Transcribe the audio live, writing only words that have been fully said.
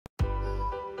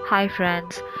Hi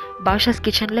friends, Basha's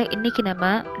Kitchenல இன்னைக்கு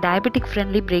நம்ம diabetic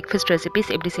friendly breakfast recipes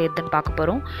எப்படி செய்யறதுன்னு பார்க்க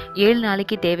போறோம். 7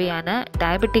 நாளைக்கு தேவையான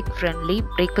diabetic friendly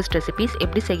breakfast recipes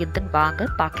எப்படி செய்யறதுன்னு வாங்க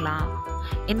பார்க்கலாம்.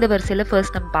 இந்த வரிசையில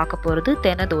ஃபர்ஸ்ட் நம்ம பார்க்க போறது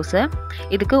தென தோசை.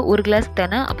 இதுக்கு 1 கிளாஸ்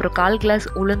தென அப்புறம் 1/4 கிளாஸ்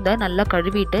உளுந்த நல்லா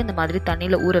கழுவிட்டு இந்த மாதிரி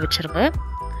தண்ணியில ஊற வச்சிருங்க.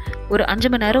 ஒரு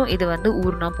 5 மணி நேரம் இது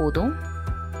ஊறினா போதும்.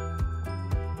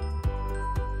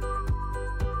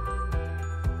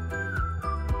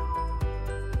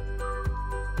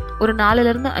 ஒரு 4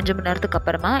 ல இருந்து 5 மணி நேரத்துக்கு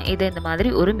அப்புறமா இதை இந்த மாதிரி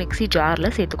ஒரு மிக்ஸி ஜார்ல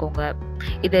சேர்த்துக்கோங்க.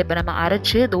 இதை இப்போ நம்ம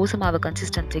அரைச்சு தோசை மாவு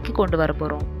கன்சிஸ்டன்சிக்கு கொண்டு வர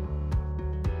போறோம்.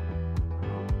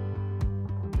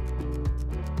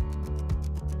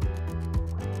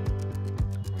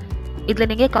 இதுல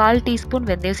நீங்க 1/4 டீஸ்பூன்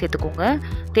வெந்தயம் சேர்த்துக்கோங்க.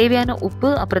 தேவையான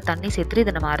உப்பு அப்புறம் தண்ணி சேர்த்து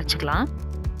இதை நம்ம அரைச்சுக்கலாம்.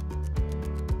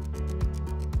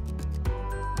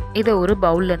 இதை ஒரு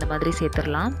பவுல்ல இந்த மாதிரி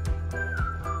சேர்த்துடலாம்.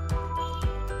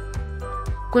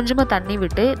 கொஞ்சமா தண்ணி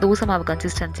விட்டு தோசை மாவு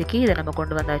கன்சிஸ்டன்சிக்கு இதை நம்ம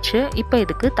கொண்டு வந்தாச்சு. இப்போ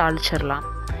இதுக்கு தாளிச்சிடலாம்.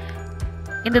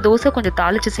 இந்த தோசை கொஞ்சம்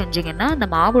தாளிச்சு செஞ்சீங்கன்னா இந்த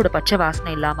மாவோட பச்சை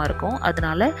வாசனை இல்லாமல் இருக்கும்.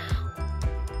 அதனால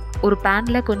ஒரு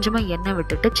பேன்ல கொஞ்சமா எண்ணெய்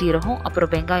விட்டுட்டு ஜீரகம்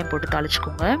அப்புறம் வெங்காயம் போட்டு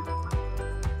தாளிச்சுக்கோங்க.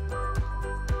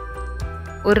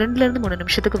 ஒரு 2 ல இருந்து 3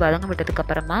 நிமிஷத்துக்கு வதங்க விட்டதுக்கு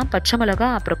அப்புறமா பச்சை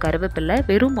மிளகாய் அப்புறம் கருவேப்பிலை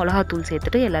வெறும் மிளகாத்தூள்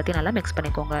சேர்த்துட்டு எல்லாத்தையும் நல்லா மிக்ஸ்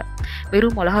பண்ணிக்கோங்க.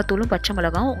 வெறும் மிளகாத்தூளும் பச்சை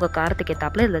மிளகாயும் உங்க காரத்துக்கு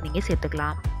ஏத்தாப்புல இதில் நீங்க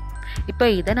சேர்த்துக்கலாம். இப்போ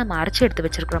இதை நம்ம அரைச்சி எடுத்து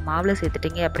வச்சிருக்கிற மாவில்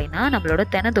சேர்த்துட்டீங்க அப்படின்னா நம்மளோட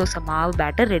தென தோசை மாவு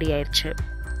பேட்டர் ரெடி ஆயிடுச்சு.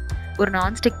 ஒரு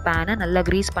நான்ஸ்டிக் பேனை நல்லா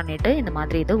கிரீஸ் பண்ணிட்டு இந்த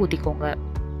மாதிரி இதை ஊற்றிக்கோங்க.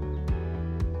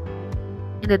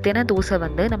 இந்த தென தோசை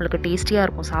நம்மளுக்கு டேஸ்டியாக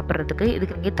இருக்கும் சாப்பிட்றதுக்கு.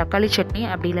 இதுக்கு நீங்கள் தக்காளி சட்னி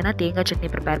அப்படி இல்லைன்னா தேங்காய் சட்னி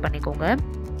ப்ரிப்பேர் பண்ணிக்கோங்க.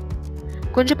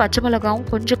 கொஞ்சம் பச்சை மிளகாவும்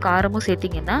கொஞ்சம் காரமும்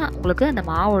சேர்த்திங்கன்னா உங்களுக்கு அந்த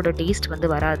மாவோட டேஸ்ட்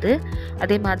வராது.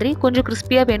 அதே மாதிரி கொஞ்சம்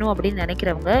கிறிஸ்பியாக வேணும் அப்படின்னு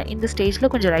நினைக்கிறவங்க இந்த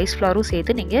ஸ்டேஜில் கொஞ்சம் ரைஸ் ஃப்ளாரும்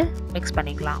சேர்த்து நீங்கள் மிக்ஸ்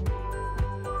பண்ணிக்கலாம்.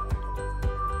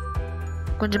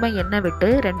 கொஞ்சமாக எண்ணெய் விட்டு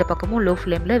 2 பக்கமும் லோ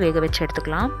ஃப்ளேமில் வேக வச்சு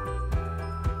எடுத்துக்கலாம்.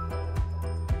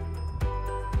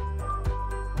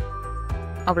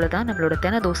 அவ்வளோதான், நம்மளோட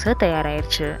தென தோசை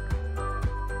தயாராகிடுச்சு.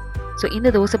 ஸோ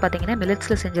இந்த தோசை பார்த்தீங்கன்னா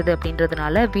மில்லட்ஸில் செஞ்சது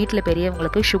அப்படின்றதுனால வீட்டில்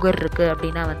பெரியவங்களுக்கு சுகர் இருக்குது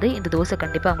அப்படின்னா இந்த தோசை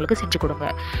கண்டிப்பாக அவங்களுக்கு செஞ்சு கொடுங்க.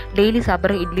 டெய்லி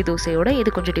சாப்பிட்ற இட்லி தோசையோட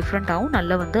இது கொஞ்சம் டிஃப்ரெண்ட்டாகவும்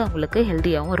நல்லா அவங்களுக்கு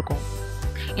ஹெல்த்தியாகவும் இருக்கும்.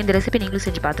 இந்த ரெசிபி நீங்களும்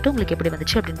செஞ்சு பார்த்துட்டு உங்களுக்கு எப்படி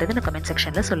வந்துச்சு அப்படின்றத நான் கமெண்ட்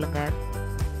செக்ஷனில் சொல்லுங்கள்.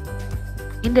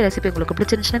 இந்த ரெசிபி உங்களுக்கு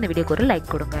பிடிச்சிருந்துச்சுன்னா இந்த வீடியோக்கு ஒரு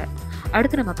லைக் கொடுங்க.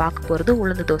 அடுத்து நம்ம பார்க்க போகிறது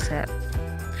உளுந்து தோசை.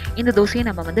 இந்த தோசையை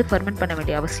நம்ம ஃபெர்மெண்ட் பண்ண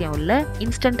வேண்டிய அவசியம் இல்லை.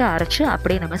 இன்ஸ்டண்ட்டாக அரைச்சு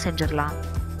அப்படியே நம்ம செஞ்சிடலாம்.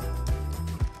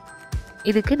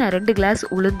 இதுக்கு நான் 2 கிளாஸ்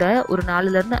உளுந்த ஒரு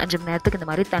 4 ல இருந்து 5 மணி நேரத்துக்கு இந்த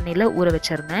மாதிரி தண்ணியில் ஊற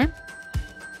வச்சிருந்தேன்.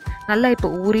 நல்லா இப்போ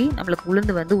ஊறி நம்மளுக்கு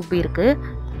உளுந்து உப்பி இருக்கு.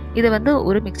 இதை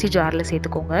ஒரு மிக்ஸி ஜாரில்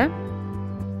சேர்த்துக்கோங்க.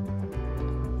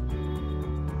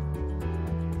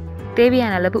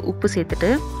 தேவையான அளவு உப்பு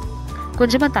சேர்த்துட்டு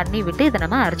கொஞ்சமாக தண்ணி விட்டு இதை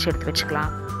நம்ம அரைச்சி எடுத்து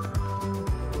வச்சுக்கலாம்.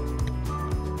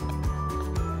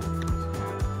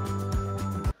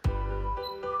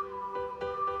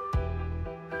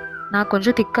 நான்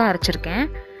கொஞ்சம் திக்காக அரைச்சிருக்கேன்.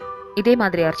 இதே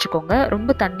மாதிரி அரைச்சிக்கோங்க.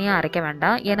 ரொம்ப தண்ணியாக அரைக்க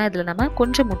வேண்டாம். ஏன்னா இதில் நம்ம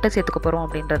கொஞ்சம் முட்டை சேர்த்துக்க போகிறோம்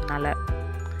அப்படின்றதுனால.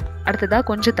 அடுத்ததாக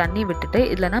கொஞ்சம் தண்ணி விட்டுட்டு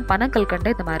இதில் நான்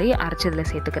பனக்கல்கண்டை இந்த மாதிரி அரைச்சி இதில்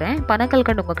சேர்த்துக்கிறேன்.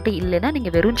 பனக்கல்கண்டு உங்ககிட்ட இல்லைன்னா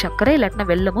நீங்கள் வெறும் சர்க்கரை இல்லாட்டினா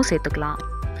வெல்லமும் சேர்த்துக்கலாம்.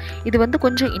 இது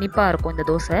கொஞ்சம் இனிப்பாக இருக்கும் இந்த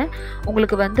தோசை.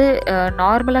 உங்களுக்கு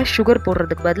நார்மலாக சுகர்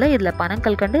போடுறதுக்கு பதிலாக இதில்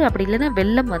பனங்கல்கண்டு அப்படி இல்லைன்னா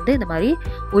வெல்லம் இந்த மாதிரி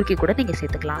உருக்கி கூட நீங்கள்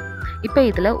சேர்த்துக்கலாம். இப்போ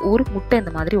இதில் ஒரு முட்டை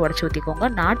இந்த மாதிரி உடச்சி ஊற்றிக்கோங்க.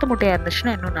 நாட்டு முட்டையாக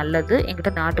இருந்துச்சுன்னா இன்னும் நல்லது.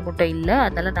 என்கிட்ட நாட்டு முட்டை இல்லை,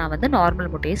 அதனால நான்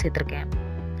நார்மல் முட்டையை சேர்த்துருக்கேன்.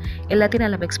 எல்லாத்தையும்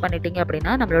நல்லா மிக்ஸ் பண்ணிட்டீங்க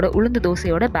அப்படின்னா நம்மளோட உளுந்து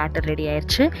தோசையோட பேட்டர் ரெடி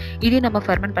ஆயிடுச்சு. இதையும் நம்ம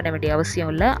ஃபெர்மெண்ட் பண்ண வேண்டிய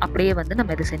அவசியம் இல்லை. அப்படியே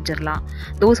நம்ம இதை செஞ்சிடலாம்.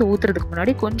 தோசை ஊற்றுறதுக்கு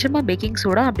முன்னாடி கொஞ்சமாக பேக்கிங்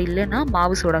சோடா அப்படி இல்லைன்னா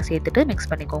மாவு சோடா சேர்த்துட்டு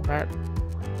மிக்ஸ் பண்ணிக்கோங்க.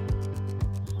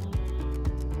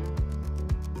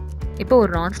 இப்போ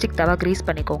ஒரு நான்ஸ்டிக் தவா கிரீஸ்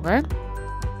பண்ணிக்கோங்க.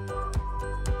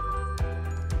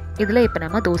 இதில் இப்போ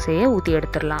நம்ம தோசையை ஊற்றி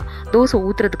எடுத்துடலாம். தோசை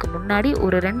ஊற்றுறதுக்கு முன்னாடி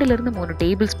ஒரு 2 ல இருந்து 3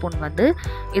 டேபிள் ஸ்பூன்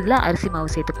இதில் அரிசி மாவு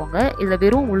சேர்த்துக்கோங்க. இதில்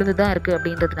வெறும் உளுந்து தான் இருக்குது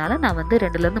அப்படின்றதுனால நான்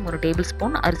 2 ல இருந்து 3 டேபிள்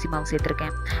ஸ்பூன் அரிசி மாவு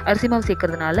சேர்த்துருக்கேன். அரிசி மாவு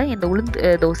சேர்க்கறதுனால இந்த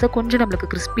உளுந்து தோசை கொஞ்சம்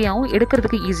நம்மளுக்கு கிறிஸ்பியாகவும்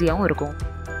எடுக்கிறதுக்கு ஈஸியாகவும் இருக்கும்.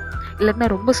 இல்லைன்னா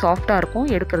ரொம்ப சாஃப்டாக இருக்கும்,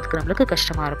 எடுக்கிறதுக்கு நம்மளுக்கு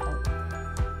கஷ்டமாக இருக்கும்.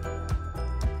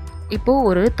 இப்போது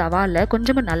ஒரு தவாவில்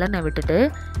கொஞ்சமாக நல்லெண்ணெய் விட்டுட்டு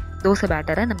தோசை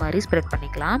பேட்டரை இந்த மாதிரி ஸ்ப்ரெட்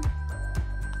பண்ணிக்கலாம்.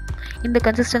 இந்த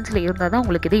கன்சிஸ்டன்சியில் இருந்தால் தான்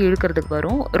உங்களுக்கு இது இழுக்கிறதுக்கு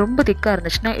வரும். ரொம்ப திக்காக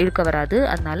இருந்துச்சுன்னா இழுக்க வராது.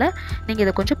 அதனால் நீங்கள்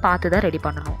இதை கொஞ்சம் பார்த்து தான் ரெடி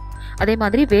பண்ணணும். அதே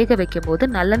மாதிரி வேக வைக்கும்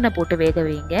போது நல்லெண்ணெய் போட்டு வேக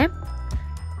வைங்க.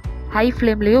 ஹை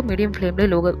ஃப்ளேம்லேயோ மீடியம்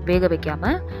ஃப்ளேம்லேயோ வேக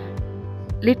வைக்காமல்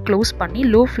லிட் க்ளோஸ் பண்ணி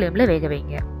லோ ஃப்ளேமில் வேக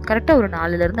வைங்க. கரெக்டாக ஒரு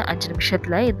 4 ல இருந்து 5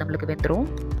 நிமிஷத்தில் இது நம்மளுக்கு வெந்துடும்.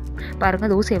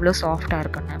 பாருங்கள் தோசை எவ்வளோ சாஃப்டாக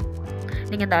இருக்குன்னு.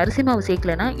 நீங்கள் இந்த அரிசி மாவு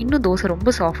சேர்க்கலைன்னா இன்னும் தோசை ரொம்ப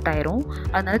சாஃப்ட் ஆயிரும்.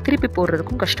 அதனால திருப்பி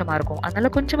போடுறதுக்கும் கஷ்டமாக இருக்கும். அதனால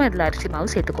கொஞ்சமாக இதில் அரிசி மாவு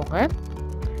சேர்த்துக்கோங்க.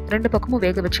 2 பக்கமும்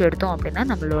வேக வச்சு எடுத்தோம் அப்படின்னா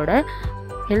நம்மளோட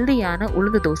ஹெல்தியான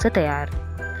உளுந்து தோசை தயார்.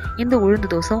 இந்த உளுந்து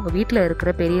தோசை உங்கள் வீட்டில் இருக்கிற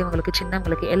பெரியவங்களுக்கு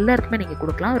சின்னவங்களுக்கு எல்லாருக்குமே நீங்கள்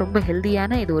கொடுக்கலாம். ரொம்ப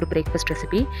ஹெல்தியான இது ஒரு பிரேக்ஃபாஸ்ட்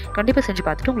ரெசிபி. கண்டிப்பாக செஞ்சு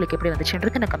பார்த்துட்டு உங்களுக்கு எப்படி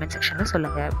வந்துச்சுன்றது இந்த கமெண்ட் செக்ஷனில்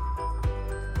சொல்லுங்கள்.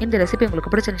 இந்த ரெசிபி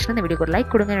உங்களுக்கு பிடிச்சிருந்துச்சுன்னா இந்த வீடியோக்கு ஒரு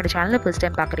லைக் கொடுங்க. என்னோட சேனலை ஃபர்ஸ்ட்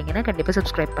டைம் பார்க்குறீங்கன்னா கண்டிப்பாக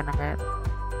சப்ஸ்கிரைப் பண்ணுங்கள்.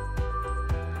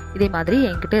 இதே மாதிரி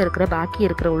என்கிட்ட இருக்கிற பாக்கி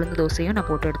இருக்கிற உளுந்து தோசையும் நான்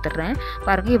போட்டு எடுத்துடுறேன்.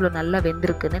 பாருங்கள் இவ்வளோ நல்லா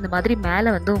வெந்திருக்குன்னு. இந்த மாதிரி மேலே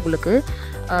வந்து உங்களுக்கு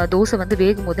தோசை வந்து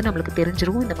வேகும் போது நம்மளுக்கு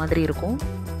தெரிஞ்சிரும். இந்த மாதிரி இருக்கும்.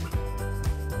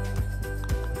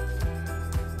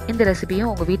 இந்த ரெசிபியும்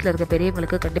உங்கள் வீட்டில் இருக்க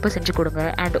பெரியவங்களுக்கு கண்டிப்பாக செஞ்சு கொடுங்க.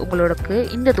 அண்ட் உங்களுக்கு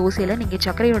இந்த தோசையில் நீங்கள்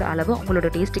சர்க்கரையோட அளவு உங்களோட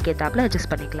டேஸ்ட்டுக்கு ஏற்றாப்புல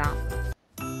அட்ஜஸ்ட் பண்ணிக்கலாம்.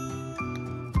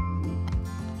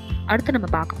 அடுத்து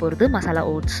நம்ம பார்க்க போகிறது மசாலா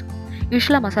ஓட்ஸ்.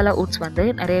 யூஸ்வலாக மசாலா ஓட்ஸ் வந்து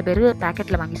நிறைய பேர்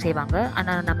பேக்கெட்டில் வாங்கி செய்வாங்க.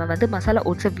 ஆனால் நம்ம வந்து மசாலா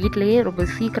ஓட்ஸை வீட்டிலையே ரொம்ப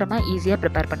சீக்கிரமாக ஈஸியாக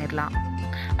ப்ரிப்பேர் பண்ணிடலாம்.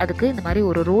 அதுக்கு இந்த மாதிரி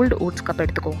ஒரு ரோல்டு ஓட்ஸ் கப்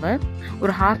எடுத்துக்கோங்க.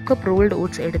 ஒரு 1/2 கப் ரோல்டு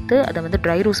ஓட்ஸ் எடுத்து அதை வந்து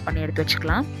ட்ரை ரோஸ்ட் பண்ணி எடுத்து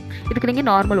வச்சுக்கலாம். இதுக்கு நீங்கள்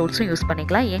நார்மல் ஓட்ஸும் யூஸ்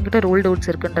பண்ணிக்கலாம். என்கிட்ட ரோல்டு ஓட்ஸ்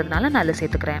இருக்குன்றதுனால நான் அதில்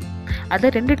சேர்த்துக்கிறேன். அதை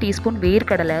 2 டீஸ்பூன்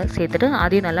வேர்க்கடலை சேர்த்துட்டு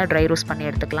அதையும் நல்லா ட்ரை ரோஸ்ட் பண்ணி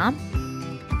எடுத்துக்கலாம்.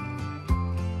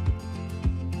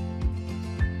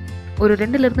 ஒரு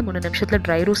 2லேருந்து 3 நிமிஷத்தில்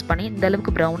ட்ரை ரோஸ்ட் பண்ணி இந்த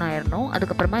அளவுக்கு ப்ரௌன் ஆயிடணும்.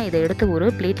 அதுக்கப்புறமா இதை எடுத்து ஒரு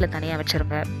பிளேட்டில் தனியாக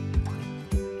வச்சுருங்க.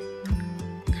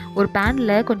 ஒரு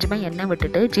பேனில் கொஞ்சமாக எண்ணெய்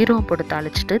விட்டுட்டு ஜீரகம் போட்டு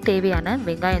தாளிச்சிட்டு தேவையான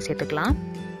வெங்காயம் சேர்த்துக்கலாம்.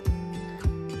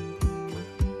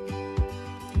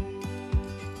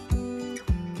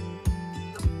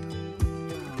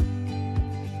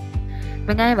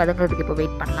 வெங்காயம் வதங்குறதுக்கு இப்போ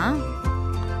வெயிட் பண்ணலாம்.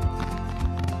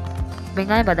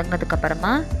 வெங்காயம் வதங்கினதுக்கு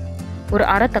அப்புறமா ஒரு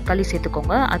 1/2 தக்காளி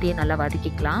சேர்த்துக்கோங்க. அதையும் நல்லா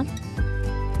வதக்கிக்கலாம்.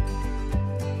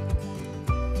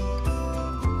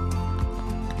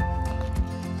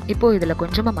 இப்போ இதில்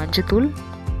கொஞ்சமாக மஞ்சத்தூள்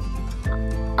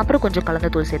அப்புறம் கொஞ்சம்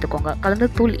கலந்தத்தூள் சேர்த்துக்கோங்க.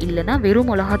 கலந்தத்தூள் இல்லைன்னா வெறும்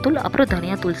மிளகாத்தூள் அப்புறம்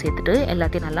தனியாத்தூள் சேர்த்துட்டு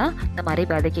எல்லாத்தையும் நல்லா இந்த மாதிரி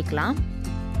வதக்கிக்கலாம்.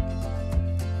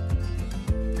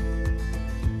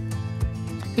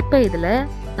 இப்போ இதில்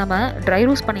நம்ம ட்ரை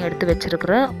ரோஸ்ட் பண்ணி எடுத்து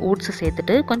வச்சிருக்கிற ஓட்ஸை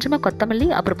சேர்த்துட்டு கொஞ்சமாக கொத்தமல்லி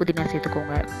அப்புறம் புதினா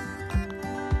சேர்த்துக்கோங்க.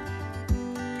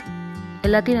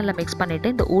 எல்லாத்தையும் நல்லா மிக்ஸ்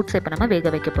பண்ணிவிட்டு இந்த ஓட்ஸை இப்போ நம்ம வேக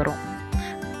வைக்க போகிறோம்.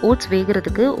 ஓட்ஸ்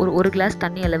வேகிறதுக்கு ஒரு கிளாஸ்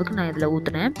தண்ணி அளவுக்கு நான் இதில்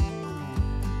ஊற்றினேன்.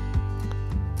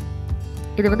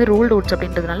 இது வந்து ரோல்டு ஓட்ஸ்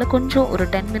அப்படின்றதுனால கொஞ்சம் ஒரு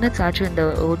 10 மினிட்ஸ் ஆச்சு இந்த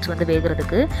ஓட்ஸ் வந்து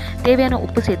வேகிறதுக்கு. தேவையான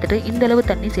உப்பு சேர்த்துட்டு இந்த அளவு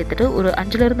தண்ணி சேர்த்துட்டு ஒரு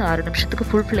 5லேருந்து 6 நிமிஷத்துக்கு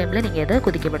ஃபுல் ஃப்ளேமில் நீங்கள் இதை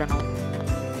கொதிக்க விடணும்.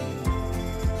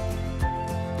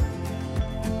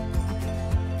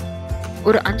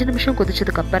 ஒரு 5 நிமிஷம்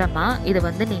கொதிச்சதுக்கு அப்புறமா இதை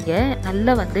வந்து நீங்கள்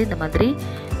நல்லா வந்து இந்த மாதிரி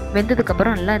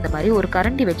வெந்ததுக்கப்புறம் நல்லா இந்த மாதிரி ஒரு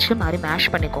கரண்டி வச்சு மாதிரி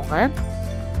மேஷ் பண்ணிக்கோங்க.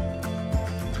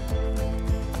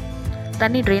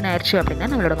 தண்ணி ட்ரெயின் ஆயிடுச்சு அப்படின்னா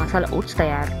நம்மளோட மசாலா ஓட்ஸ்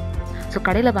தயார். ஸோ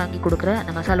கடையில் வாங்கி கொடுக்குற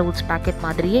அந்த மசாலா ஓட்ஸ் பேக்கெட்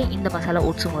மாதிரியே இந்த மசாலா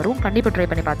ஓட்ஸும் வரும். கண்டிப்பாக ட்ரை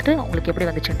பண்ணி பார்த்துட்டு உங்களுக்கு எப்படி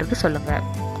வந்துச்சுன்றது சொல்லுங்கள்.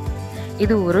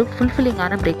 இது ஒரு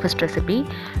ஃபுல்ஃபில்லிங்கான பிரேக்ஃபாஸ்ட் ரெசிபி.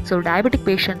 ஸோ டயபெட்டிக்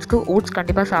பேஷண்ட்ஸ்க்கு ஓட்ஸ்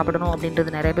கண்டிப்பாக சாப்பிடணும்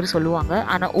அப்படின்றது நிறைய பேர் சொல்லுவாங்க.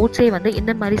 ஆனால் ஓட்ஸே வந்து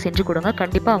இந்த மாதிரி செஞ்சு கொடுங்க,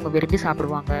 கண்டிப்பாக அவங்க விரும்பி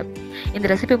சாப்பிடுவாங்க. இந்த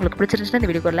ரெசிபி உங்களுக்கு பிடிச்சிருந்துச்சுன்னா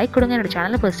இந்த வீடியோக்கு லைக் கொடுங்க. என்னோட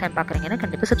சேனலை ஃபர்ஸ்ட் டைம் பார்க்குறீங்கன்னா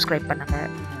கண்டிப்பாக சப்ஸ்கிரைப் பண்ணுங்கள்.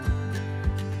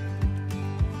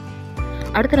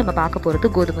 அடுத்து நம்ம பார்க்க போகிறது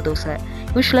கோதுமை தோசை.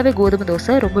 யூஸ்வலாகவே கோதுமை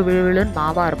தோசை ரொம்ப விழுவிழுன்னு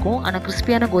மாவாக இருக்கும். ஆனால்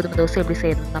கிறிஸ்பியான கோதுமை தோசை எப்படி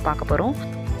செய்யறதுன்னு தான் பார்க்க போகிறோம்.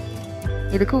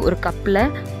 இதுக்கு ஒரு கப்பில்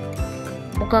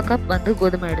 3/4 கப் வந்து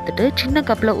கோதுமை எடுத்துகிட்டு சின்ன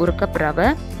கப்பில் 1 கப் ரவை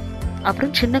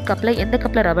அப்புறம் சின்ன கப்பில் எந்த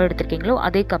கப்பில் ரவை எடுத்துருக்கீங்களோ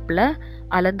அதே கப்பில்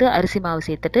அளந்து அரிசி மாவு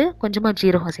சேர்த்துட்டு கொஞ்சமாக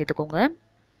ஜீரகம் சேர்த்துக்கோங்க.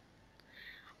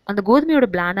 அந்த கோதுமையோட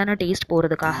பிளாண்டான டேஸ்ட்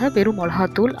போகிறதுக்காக வெறும்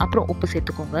மிளகாத்தூள் அப்புறம் உப்பு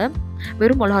சேர்த்துக்கோங்க.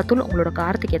 வெறும் மிளகாத்தூள் உங்களோட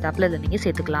காரத்துக்கு ஏற்றாப்புல இதில் நீங்கள்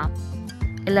சேர்த்துக்கலாம்.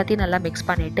 எல்லாத்தையும் நல்லா மிக்ஸ்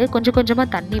பண்ணிவிட்டு கொஞ்சம் கொஞ்சமாக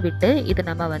தண்ணி விட்டு இது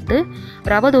நம்ம வந்து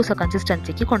ரவை தோசை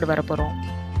கன்சிஸ்டன்சிக்கு கொண்டு வர போகிறோம்.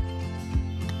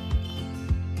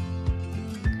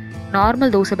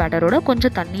 நார்மல் தோசை பேட்டரோட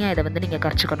கொஞ்சம் தண்ணியாக இதை வந்து நீங்கள்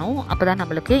கரைச்சிக்கணும். அப்போ தான்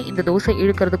நம்மளுக்கு இந்த தோசை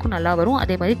இழுக்கிறதுக்கும் நல்லா வரும்,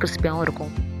 அதே மாதிரி கிறிஸ்பியாகவும்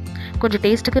இருக்கும். கொஞ்சம்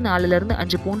டேஸ்ட்டுக்கு 4லேருந்து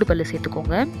 5 பூண்டு பல்லு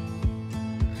சேர்த்துக்கோங்க.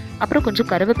 அப்புறம் கொஞ்சம்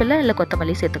கருவேப்பிலை இல்லை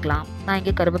கொத்தமல்லி சேர்த்துக்கலாம். நான்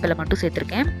இங்கே கருவேப்பிலை மட்டும்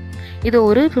சேர்த்துருக்கேன். இது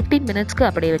ஒரு 15 மினிட்ஸ்க்கு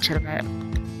அப்படியே வச்சுருங்க.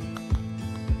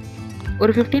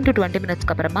 ஒரு 15 to 20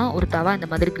 மினிட்ஸ்க்கு அப்புறமா ஒரு தவா இந்த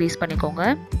மாதிரி க்ரீஸ் பண்ணிக்கோங்க.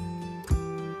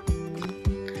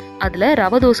 அதில்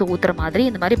ரவை தோசை ஊற்றுற மாதிரி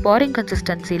இந்த மாதிரி பாரிங்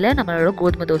கன்சிஸ்டன்சியில் நம்மளோட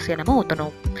கோதுமை தோசையை நம்ம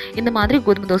ஊற்றணும். இந்த மாதிரி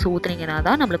கோதுமை தோசை ஊற்றுனீங்கன்னா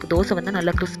தான் நம்மளுக்கு தோசை வந்து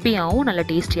நல்லா கிறிஸ்பியாகவும் நல்லா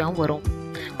டேஸ்டியாகவும் வரும்.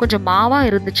 கொஞ்சம் மாவாக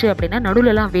இருந்துச்சு அப்படின்னா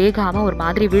நடுவிலலாம் வேகாமல் ஒரு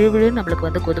மாதிரி விழுவிழு நம்மளுக்கு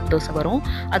வந்து கோதுமை தோசை வரும்.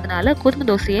 அதனால கோதுமை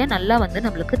தோசையை நல்லா வந்து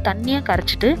நம்மளுக்கு தண்ணியாக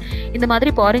கரைச்சிட்டு இந்த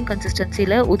மாதிரி பாரிங்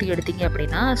கன்சிஸ்டன்சியில் ஊற்றி எடுத்தீங்க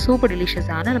அப்படின்னா சூப்பர்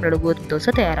டெலிஷியஸான நம்மளோட கோதுமை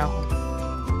தோசை தயாராகும்.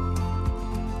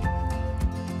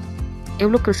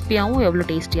 எவ்வளோ கிறிஸ்பியாகவும் எவ்வளோ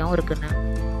டேஸ்டியாகவும் இருக்குன்னு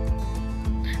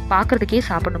பார்க்குறதுக்கே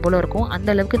சாப்பிடணும் போல இருக்கும். அந்த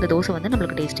அளவுக்கு இந்த தோசை வந்து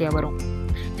நம்மளுக்கு டேஸ்டியாக வரும்.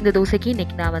 இந்த தோசைக்கு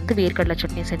இன்றைக்கி நான் வந்து வேர்க்கடலை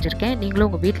சட்னி செஞ்சுருக்கேன். நீங்களும்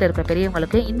உங்கள் வீட்டில் இருக்கிற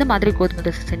பெரியவங்களுக்கு இந்த மாதிரி கோதுமை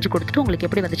தோசை செஞ்சு கொடுத்துட்டு உங்களுக்கு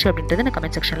எப்படி வந்துச்சு அப்படின்றத நான்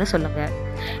கமெண்ட் செக்ஷனில் சொல்லுங்கள்.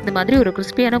 இந்த மாதிரி ஒரு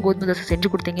கிறிஸ்பியான கோதுமை தோசை செஞ்சு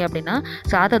கொடுத்தீங்க அப்படின்னா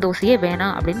சாதா தோசையே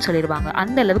வேணாம் அப்படின்னு சொல்லிடுவாங்க.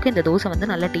 அந்த அளவுக்கு இந்த தோசை வந்து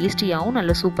நல்ல டேஸ்டியாகவும்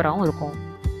நல்ல சூப்பராகவும் இருக்கும்.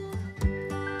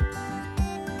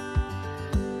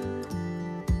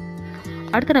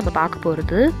 அடுத்து நம்ம பார்க்க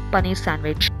போகிறது பனீர்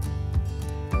சாண்ட்விச்.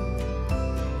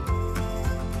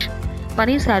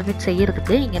 பனீர் சாண்ட்விச்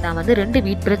செய்யறதுக்கு இங்கே நான் வந்து 2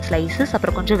 வீட் பிரெட் ஸ்லைசஸ்,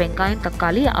 அப்புறம் கொஞ்சம் வெங்காயம்,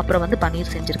 தக்காளி, அப்புறம் வந்து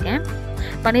பனீர் செஞ்சுருக்கேன்.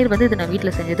 பனீர் வந்து இது நான்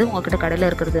வீட்டில் செஞ்சது, உங்கள்கிட்ட கடையில்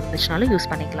இருக்கிறது இருந்துச்சுனாலும் யூஸ்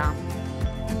பண்ணிக்கலாம்.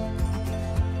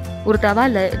 ஒரு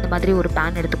தவாவில் இந்த மாதிரி ஒரு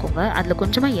பேன் எடுத்துக்கோங்க. அதில்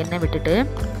கொஞ்சமாக எண்ணெய் விட்டுட்டு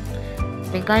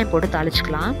வெங்காயம் போட்டு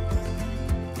தாளிச்சுக்கலாம்.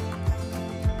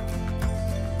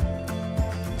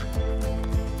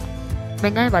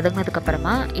 வெங்காயம்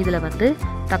வதங்கினதுக்கப்புறமா இதில் வந்து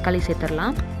தக்காளி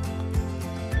சேர்த்துடலாம்.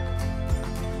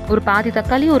 ஒரு பாதி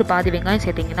தக்காளி ஒரு பாதி வெங்காயம்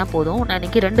சேர்த்திங்கன்னா போதும். நான்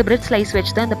இன்றைக்கி 2 பிரெட் ஸ்லைஸ்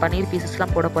வச்சு தான் இந்த பன்னீர்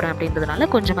பீசஸ்லாம் போட போகிறேன் அப்படின்றதுனால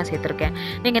கொஞ்சமாக சேர்த்துருக்கேன்.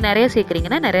 நீங்கள் நிறைய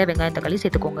சேர்க்குறீங்கன்னா நிறைய வெங்காயம் தக்காளி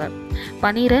சேர்த்துக்கோங்க.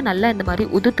 பன்னீரை நல்லா இந்த மாதிரி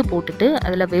உதுத்து போட்டுட்டு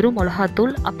அதில் வெறும்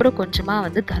மிளகாத்தூள், அப்புறம் கொஞ்சமாக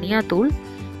வந்து தனியாத்தூள்,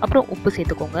 அப்புறம் உப்பு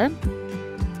சேர்த்துக்கோங்க.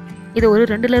 இதை ஒரு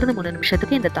 2லேருந்து 3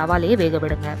 நிமிஷத்துக்கு இந்த தவாலையே வேக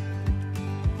விடுங்க.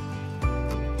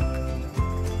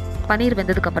 பன்னீர்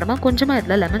வெந்ததுக்கப்புறமா கொஞ்சமாக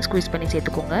இதில் லெமன் ஸ்குவீஸ் பண்ணி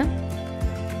சேர்த்துக்கோங்க.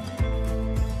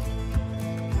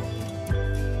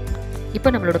 இப்போ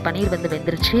நம்மளோட பன்னீர் வந்து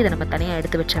வெந்துருச்சு. இதை நம்ம தனியாக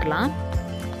எடுத்து வச்சிடலாம்.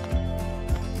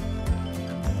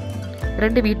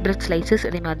 2 வீட் பிரெட் ஸ்லைசஸ்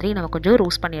இதே மாதிரி நம்ம கொஞ்சம்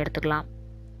ரோஸ்ட் பண்ணி எடுத்துக்கலாம்.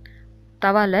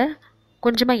 தவாவில்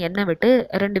கொஞ்சமாக எண்ணெய் விட்டு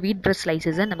 2 வீட் பிரெட்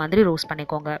ஸ்லைசஸை இந்த மாதிரி ரோஸ்ட்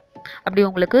பண்ணிக்கோங்க. அப்படி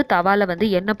உங்களுக்கு தவாவில் வந்து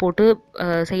எண்ணெய் போட்டு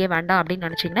செய்ய வேண்டாம் அப்படின்னு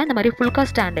நினச்சிங்கன்னா இந்த மாதிரி ஃபுல்கா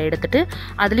ஸ்டாண்டை எடுத்துகிட்டு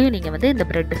அதுலேயும் நீங்கள் வந்து இந்த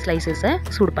பிரெட் ஸ்லைசஸை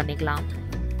சூடு பண்ணிக்கலாம்.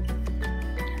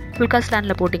 ஃபுல்கா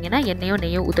ஸ்டாண்டில் போட்டிங்கன்னா எண்ணெயோ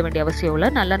நெய்யோ ஊற்ற வேண்டிய அவசியம் இல்லை.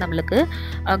 நல்லா நம்மளுக்கு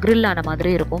க்ரில் ஆன மாதிரி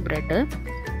இருக்கும் ப்ரெட்டு.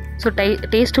 ஸோ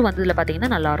டேஸ்ட்டும் வந்து இதில் பார்த்தீங்கன்னா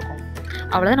நல்லாயிருக்கும்.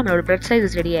 அவ்வளோதான், நம்மளோட பிரெட்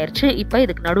ஸ்லைசஸ் ரெடி ஆயிடுச்சு. இப்போ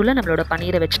இதுக்கு நடுவில் நம்மளோட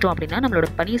பன்னீரை வச்சிட்டோம் அப்படின்னா நம்மளோட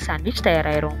பன்னீர் சாண்ட்விச்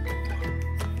தயாராகிடும்.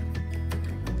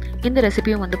 இந்த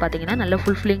ரெசிபியும் வந்து பார்த்தீங்கன்னா நல்ல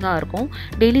ஃபுல்ஃபில்லிங்காக இருக்கும்.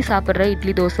 டெய்லி சாப்பிட்ற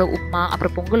இட்லி, தோசை, உப்புமா,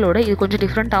 அப்புறம் பொங்கலோட இது கொஞ்சம்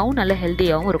டிஃப்ரெண்ட்டாகவும் நல்ல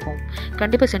ஹெல்த்தியாகவும் இருக்கும்.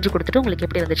 கண்டிப்பாக செஞ்சு கொடுத்துட்டு உங்களுக்கு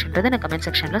எப்படி வந்துச்சுன்றதை நான் கமெண்ட்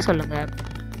செக்ஷனில் சொல்லுங்கள்.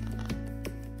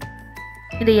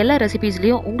 இந்த எல்லா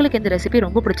ரெசிபீஸ்லையும் உங்களுக்கு எந்த ரெசிபி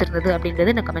ரொம்ப பிடிச்சிருந்தது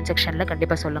அப்படின்றத இந்த கமெண்ட் செக்ஷனில்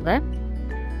கண்டிப்பாக சொல்லுங்கள்.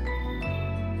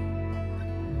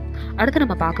 அடுத்து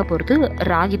நம்ம பார்க்க போகிறது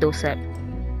ராகி தோசை,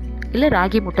 இல்லை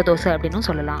ராகி முட்டை தோசை அப்படின்னு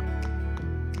சொல்லலாம்.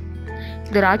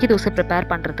 இந்த ராகி தோசை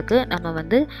ப்ரிப்பேர் பண்ணுறதுக்கு நம்ம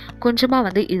வந்து கொஞ்சமாக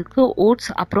வந்து இதுக்கு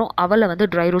ஓட்ஸ் அப்புறம் அவலை வந்து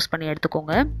ட்ரை ரோஸ்ட் பண்ணி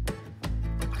எடுத்துக்கோங்க.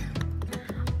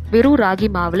 வெறும் ராகி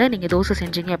மாவில் நீங்கள் தோசை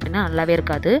செஞ்சீங்க அப்படின்னா நல்லாவே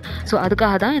இருக்காது. ஸோ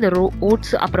அதுக்காக தான் இந்த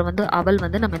ஓட்ஸ் அப்புறம் வந்து அவல்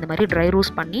வந்து நம்ம இந்த மாதிரி ட்ரை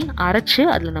ரோஸ்ட் பண்ணி அரைச்சி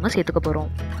அதில் நம்ம சேர்த்துக்க போகிறோம்.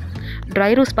 ட்ரை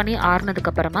ரோஸ்ட் பண்ணி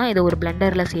ஆறுனதுக்கப்புறமா இதை ஒரு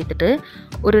பிளெண்டரில் சேர்த்துட்டு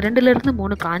ஒரு 2லேருந்து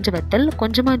 3 காஞ்ச வத்தல்,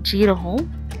 கொஞ்சமாக ஜீரகம்,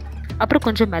 அப்புறம்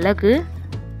கொஞ்சம் மிளகு,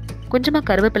 கொஞ்சமாக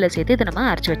கருவேப்பிலை சேர்த்து இதை நம்ம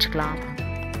அரைச்சி வச்சுக்கலாம்.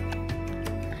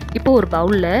 இப்போ ஒரு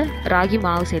பவுலில் ராகி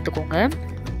மாவு சேர்த்துக்கோங்க.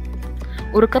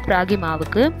 1 கப் ராகி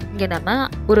மாவுக்கு இங்கே நம்ம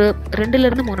ஒரு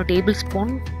 2லேருந்து 3 டேபிள்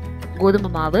ஸ்பூன் கோதுமை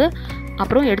மாவு,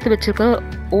 அப்புறம் எடுத்து வச்சுருக்க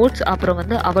ஓட்ஸ், அப்புறம்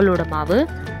வந்து அவலோட மாவு,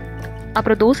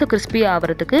 அப்புறம் தோசை கிறிஸ்பி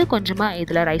ஆகிறதுக்கு கொஞ்சமாக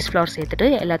இதில் ரைஸ் ஃப்ளவர் சேர்த்துட்டு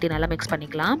எல்லாத்தையும் நல்லா மிக்ஸ்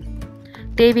பண்ணிக்கலாம்.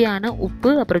 தேவையான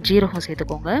உப்பு அப்புறம் ஜீரகம்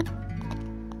சேர்த்துக்கோங்க.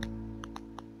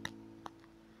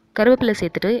 கருவேப்பிலை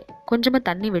சேர்த்துட்டு கொஞ்சமாக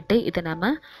தண்ணி விட்டு இதை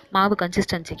நம்ம மாவு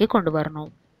கன்சிஸ்டன்சிக்கு கொண்டு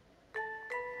வரணும்.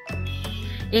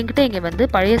 என்கிட்ட இங்கே வந்து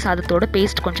பழைய சாதத்தோட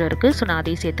பேஸ்ட் கொஞ்சம் இருக்குது. ஸோ நான்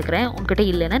அதையும் சேர்த்துக்கிறேன். உங்ககிட்ட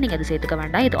இல்லைன்னா நீங்கள் அதை சேர்த்துக்க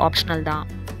வேண்டாம், இது ஆப்ஷனல் தான்.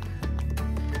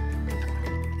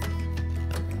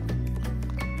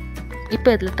 இப்போ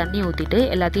இதில் தண்ணி ஊற்றிட்டு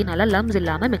எல்லாத்தையும் நல்லா லம்ஸ்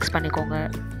இல்லாமல் மிக்ஸ் பண்ணிக்கோங்க.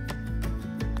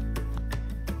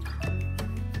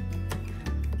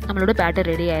 நம்மளோட பேட்டர்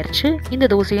ரெடி ஆயிடுச்சு. இந்த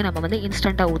தோசையை நம்ம வந்து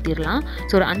இன்ஸ்டண்ட்டாக ஊற்றிடலாம்.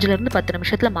 ஸோ ஒரு 5லேருந்து 10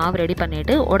 நிமிஷத்தில் மாவு ரெடி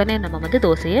பண்ணிவிட்டு உடனே நம்ம வந்து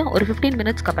தோசையை ஒரு 15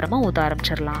 மினிட்ஸ்க்கு அப்புறமா ஊற்ற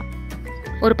ஆரம்பிச்சிடலாம்.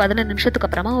 ஒரு 15 நிமிஷத்துக்கு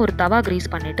அப்புறமா ஒரு தவா கிரீஸ்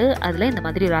பண்ணிவிட்டு அதில் இந்த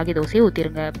மாதிரி ராகி தோசையை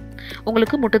ஊற்றிடுங்க.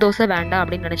 உங்களுக்கு முட்டை தோசை வேண்டாம்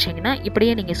அப்படின்னு நினச்சிங்கன்னா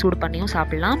இப்படியே நீங்கள் சூடு பண்ணியும்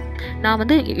சாப்பிட்லாம். நான்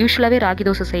வந்து யூஸ்வலாகவே ராகி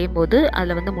தோசை செய்யும்போது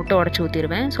அதில் வந்து முட்டை உடச்சி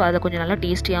ஊற்றிடுவேன். ஸோ அதை கொஞ்சம் நல்லா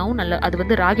டேஸ்டியாகவும் நல்ல அது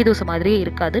வந்து ராகி தோசை மாதிரியே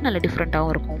இருக்காது, நல்ல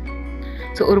டிஃப்ரெண்ட்டாகவும் இருக்கும்.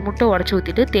 ஸோ ஒரு முட்டை உடச்சி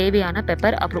ஊற்றிட்டு தேவையான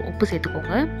பெப்பர் அப்புறம் உப்பு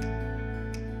சேர்த்துக்கோங்க.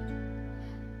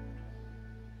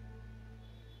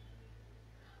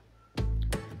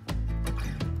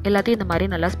 எல்லாத்தையும் இந்த மாதிரி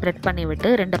நல்லா ஸ்ப்ரெட் பண்ணி விட்டு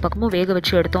 2 பக்கமும் வேக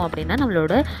வச்சு எடுத்தோம் அப்படின்னா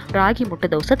நம்மளோட ராகி முட்டை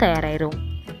தோசை தயாராகிடும்.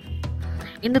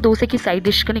 இந்த தோசைக்கு சைட்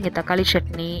டிஷ்க்கு நீங்கள் தக்காளி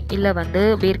சட்னி இல்லை வந்து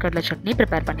வேர்க்கடலை சட்னி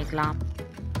ப்ரிப்பேர் பண்ணிக்கலாம்.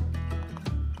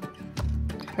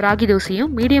 ராகி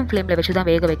தோசையும் மீடியம் ஃப்ளேமில் வச்சு தான்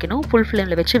வேக வைக்கணும், ஃபுல்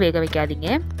ஃப்ளேமில் வச்சு வேக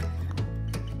வைக்காதீங்க.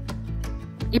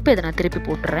 இப்போ இதை நான் திருப்பி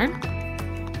போட்டுறேன்.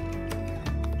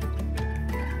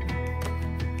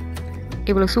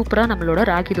 இவ்வளோ சூப்பராக நம்மளோட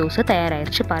ராகி தோசை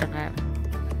தயாராகிடுச்சு பாருங்கள்.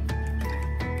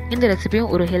 இந்த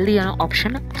ரெசிபியும் ஒரு ஹெல்தியான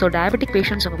ஆப்ஷன். ஸோ டயபெட்டிக்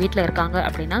பேஷண்ட்ஸ் உங்கள் வீட்டில் இருக்காங்க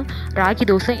அப்படின்னா ராகி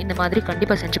தோசை இந்த மாதிரி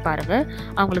கண்டிப்பாக செஞ்சு பாருங்கள்,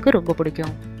 அவங்களுக்கு ரொம்ப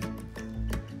பிடிக்கும்.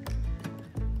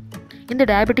 இந்த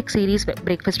டயபெட்டிக் சீரீஸ்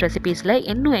பிரேக்ஃபாஸ்ட் ரெசிபீஸில்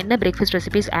இன்னும் என்ன பிரேக்ஃபாஸ்ட்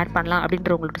ரெசிபீஸ் ஆட் பண்ணலாம்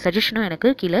அப்படின்ற உங்களுக்கு சஜஷனும் எனக்கு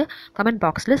கீழே கமெண்ட்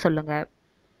பாக்ஸில் சொல்லுங்கள்.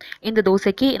 இந்த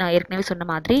தோசைக்கு நான் ஏற்கனவே சொன்ன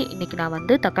மாதிரி இன்றைக்கி நான்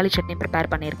வந்து தக்காளி சட்னி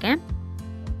ப்ரிப்பேர் பண்ணியிருக்கேன்.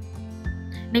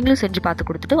 நீங்களும் செஞ்சு பார்த்து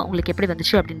கொடுத்துட்டு உங்களுக்கு எப்படி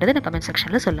வந்துச்சு அப்படின்றத நான் கமெண்ட்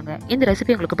செக்ஷனில் சொல்லுங்கள். இந்த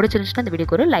ரெசிபி உங்களுக்கு பிடிச்சிருந்துச்சுன்னா இந்த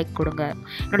வீடியோக்கு ஒரு லைக் கொடுங்க.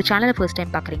 என்னோட சேனலை ஃபர்ஸ்ட்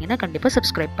டைம் பார்க்குறீங்கன்னா கண்டிப்பாக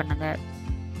சப்ஸ்கிரைப் பண்ணுங்கள்.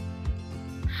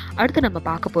 அடுத்து நம்ம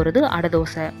பார்க்க போகிறது அடை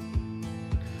தோசை.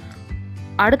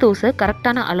 அடை தோசை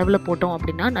கரெக்டான அளவில் போட்டோம்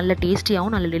அப்படின்னா நல்ல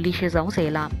டேஸ்டியாகவும் நல்ல டெலிஷியஸாகவும்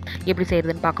செய்யலாம். எப்படி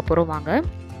செய்கிறதுன்னு பார்க்க போகிறோம் வாங்க.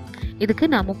 இதுக்கு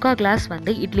நான் 3/4 கிளாஸ்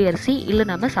வந்து இட்லி அரிசி இல்லை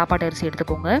நம்ம சாப்பாட்டு அரிசி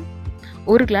எடுத்துக்கோங்க.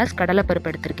 1 கிளாஸ் கடலைப்பருப்பு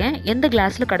எடுத்திருக்கேன். எந்த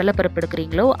கிளாஸில் கடலைப்பருப்பு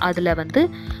எடுக்கிறீங்களோ அதில் வந்து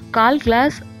 1/4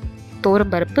 கிளாஸ்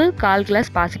தோரம்பருப்பு, 1/4 கிளாஸ்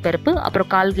பாசிப்பருப்பு, அப்புறம்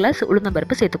 1/4 கிளாஸ்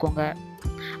உளுந்தம்பருப்பு சேர்த்துக்கோங்க.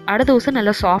 அடை தோசை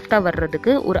நல்லா சாஃப்டாக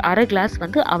வர்றதுக்கு ஒரு 1/2 கிளாஸ்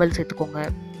வந்து அவல் சேர்த்துக்கோங்க.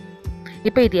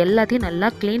 இப்போ இது எல்லாத்தையும் நல்லா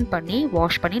க்ளீன் பண்ணி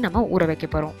வாஷ் பண்ணி நம்ம ஊற வைக்க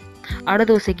போகிறோம். அடை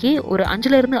தோசைக்கு ஒரு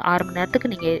 5லேருந்து 6 மணி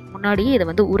நேரத்துக்கு நீங்கள் முன்னாடியே இதை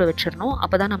வந்து ஊற வச்சிடணும்.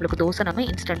 அப்போ தான் நம்மளுக்கு தோசை நம்ம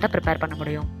இன்ஸ்டண்ட்டாக ப்ரிப்பேர் பண்ண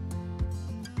முடியும்.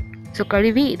 ஸோ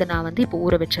கழுவி இதை நான் வந்து இப்போ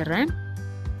ஊற வச்சிடுறேன்.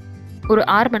 ஒரு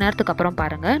 6 மணி நேரத்துக்கு அப்புறம்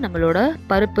பாருங்கள், நம்மளோட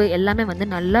பருப்பு எல்லாமே வந்து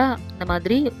நல்லா இந்த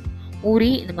மாதிரி ஊறி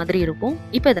இந்த மாதிரி இருக்கும்.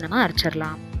 இப்போ இதை நம்ம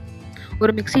அரைச்சிடலாம்.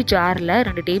 ஒரு மிக்ஸி ஜாரில்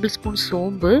 2 டேபிள் ஸ்பூன்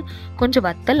சோம்பு, கொஞ்சம்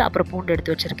வத்தல், அப்புறம் பூண்டு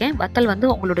எடுத்து வச்சுருக்கேன். வத்தல் வந்து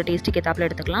உங்களோட டேஸ்ட்டுக்கு ஏற்றாப்புல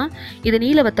எடுத்துக்கலாம். இது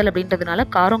நீல வத்தல் அப்படின்றதுனால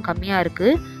காரம் கம்மியாக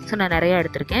இருக்குது, ஸோ நான் நிறையா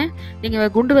எடுத்திருக்கேன்.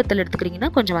 நீங்கள் குண்டு வத்தல்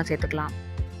எடுத்துக்கிறீங்கன்னா கொஞ்சமாக சேர்த்துக்கலாம்.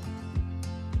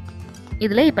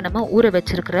 இதில் இப்போ நம்ம ஊற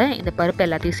வச்சுருக்கிற இந்த பருப்பு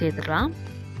எல்லாத்தையும் சேர்த்துக்கலாம்.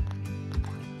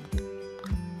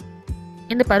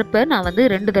 இந்த பருப்பை நான் வந்து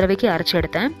 2 தடவைக்கு அரைச்சி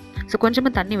எடுத்தேன். ஸோ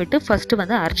கொஞ்சமாக தண்ணி விட்டு ஃபஸ்ட்டு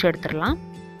வந்து அரைச்சி எடுத்துடலாம்.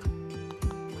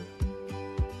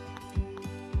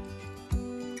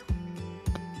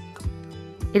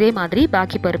 இதே மாதிரி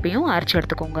பாக்கி பருப்பையும் அரைச்சி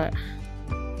எடுத்துக்கோங்க.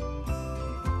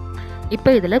 இப்போ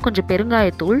இதில் கொஞ்சம்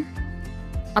பெருங்காயத்தூள்,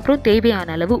 அப்புறம்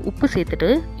தேவையான அளவு உப்பு சேர்த்துட்டு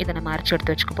இதை நம்ம அரைச்சி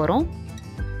எடுத்து வச்சுக்க போகிறோம்.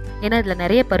 ஏன்னா இதில்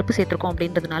நிறைய பருப்பு சேர்த்துருக்கோம்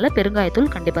அப்படின்றதுனால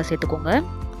பெருங்காயத்தூள் கண்டிப்பாக சேர்த்துக்கோங்க.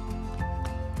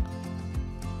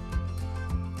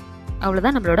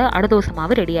 அவ்வளோதான், நம்மளோட அடை தோசை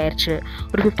மாவு ரெடி ஆயிடுச்சு.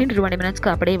 ஒரு 15 to 20 மினிட்ஸ்க்கு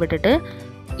அப்படியே விட்டுட்டு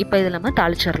இப்போ இதில் நம்ம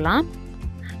தாளிச்சிடலாம்.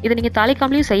 இதை நீங்கள்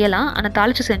தாளிக்காமலையும் செய்யலாம், ஆனால்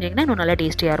தாளித்து செஞ்சிங்கன்னா இன்னும் நல்லா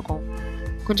டேஸ்டியாக இருக்கும்.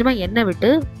 கொஞ்சமாக எண்ணெய் விட்டு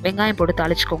வெங்காயம் போட்டு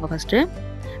தாளிச்சிக்கோங்க. ஃபஸ்ட்டு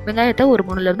வெங்காயத்தை ஒரு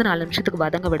 3லேருந்து 4 நிமிஷத்துக்கு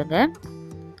வதங்க விடுங்க.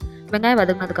 வெங்காயம்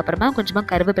வதங்கினதுக்கப்புறமா கொஞ்சமாக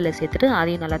கருவேப்பிலை சேர்த்துட்டு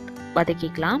அதையும் நல்லா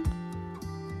வதக்கிக்கலாம்.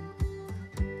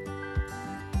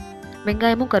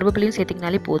 வெங்காயமும் கருவேப்பிலையும்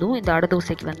சேர்த்திங்கனாலே போதும். இந்த அடை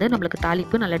தோசைக்கு வந்து நம்மளுக்கு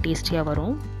தாளிப்பு நல்லா டேஸ்டியாக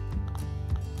வரும்.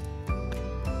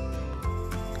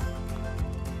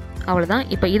 அவ்வளோதான்.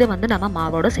 இப்போ இதை வந்து நம்ம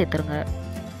மாவோட சேர்த்துருங்க.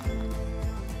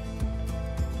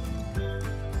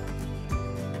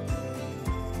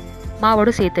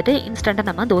 மாவோடு சேர்த்துட்டு இன்ஸ்டண்ட்டாக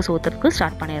நம்ம தோசை ஊற்றுறதுக்கு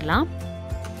ஸ்டார்ட் பண்ணிடலாம்.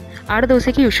 அடை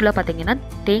தோசைக்கு யூஸ்வலாக பார்த்தீங்கன்னா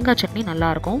தேங்காய் சட்னி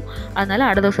நல்லாயிருக்கும். அதனால்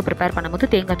அடை தோசை ப்ரிப்பேர் பண்ணும்போது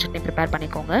தேங்காய் சட்னி ப்ரிப்பேர்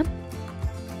பண்ணிக்கோங்க.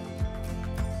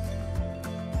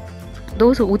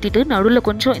 தோசை ஊற்றிட்டு நடுவில்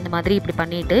கொஞ்சம் இந்த மாதிரி இப்படி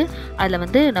பண்ணிவிட்டு அதில்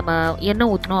வந்து நம்ம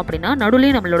எண்ணெய் ஊற்றணும் அப்படின்னா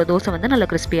நடுவுலேயும் நம்மளோட தோசை வந்து நல்லா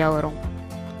கிறிஸ்பியாக வரும்.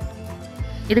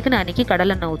 இதுக்கு நான் இன்றைக்கி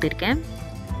கடலெண்ணெய் ஊற்றிருக்கேன்.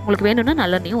 உங்களுக்கு வேணும்னா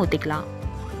நல்லெண்ணையும் ஊற்றிக்கலாம்.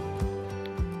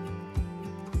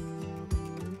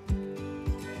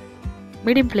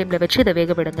 மீடியம் ஃப்ளேமில் வச்சு இதை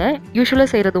வேக விடுங்க. யூஸ்வலாக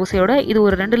செய்கிற தோசையோட இது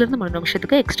ஒரு 2லேருந்து 3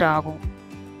 நிமிஷத்துக்கு எக்ஸ்ட்ரா ஆகும்.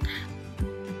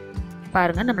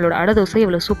 பாருங்கள், நம்மளோட அடை தோசை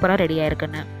இவ்வளோ சூப்பராக ரெடி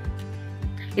ஆயிருக்குன்னு.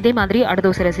 இதே மாதிரி அடை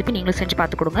தோசை ரெசிபி நீங்களும் செஞ்சு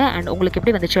பார்த்து கொடுங்க. அண்ட் உங்களுக்கு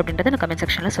எப்படி வந்துச்சு அப்படின்றத நான் கமெண்ட்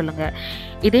செக்ஷனில் சொல்லுங்கள்.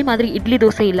 இதே மாதிரி இட்லி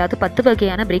தோசை இல்லாத 10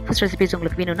 வகையான பிரேக்ஃபாஸ்ட் ரெசிபிஸ்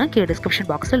உங்களுக்கு வேணும்னா கீழே டிஸ்கிரிப்ஷன்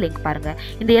பாக்ஸில் லிங்க் பாருங்கள்.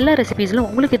 இந்த எல்லா ரெசிபீஸிலும்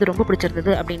உங்களுக்கு இது ரொம்ப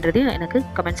பிடிச்சிருந்தது அப்படின்றதையும் எனக்கு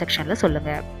கமெண்ட் செக்ஷனில்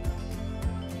சொல்லுங்கள்.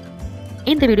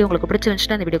 இந்த வீடியோ உங்களுக்கு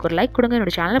பிடிச்சிருந்துச்சுன்னா இந்த வீடியோக்கு ஒரு லைக் கொடுங்க.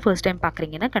 என்னோட சேனலை ஃபர்ஸ்ட் டைம்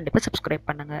பார்க்குறீங்கன்னா கண்டிப்பாக சப்ஸ்கிரைப்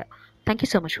பண்ணுங்கள். தேங்க்யூ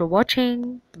ஸோ மச் ஃபார் வாட்சிங்.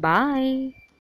 பாய்.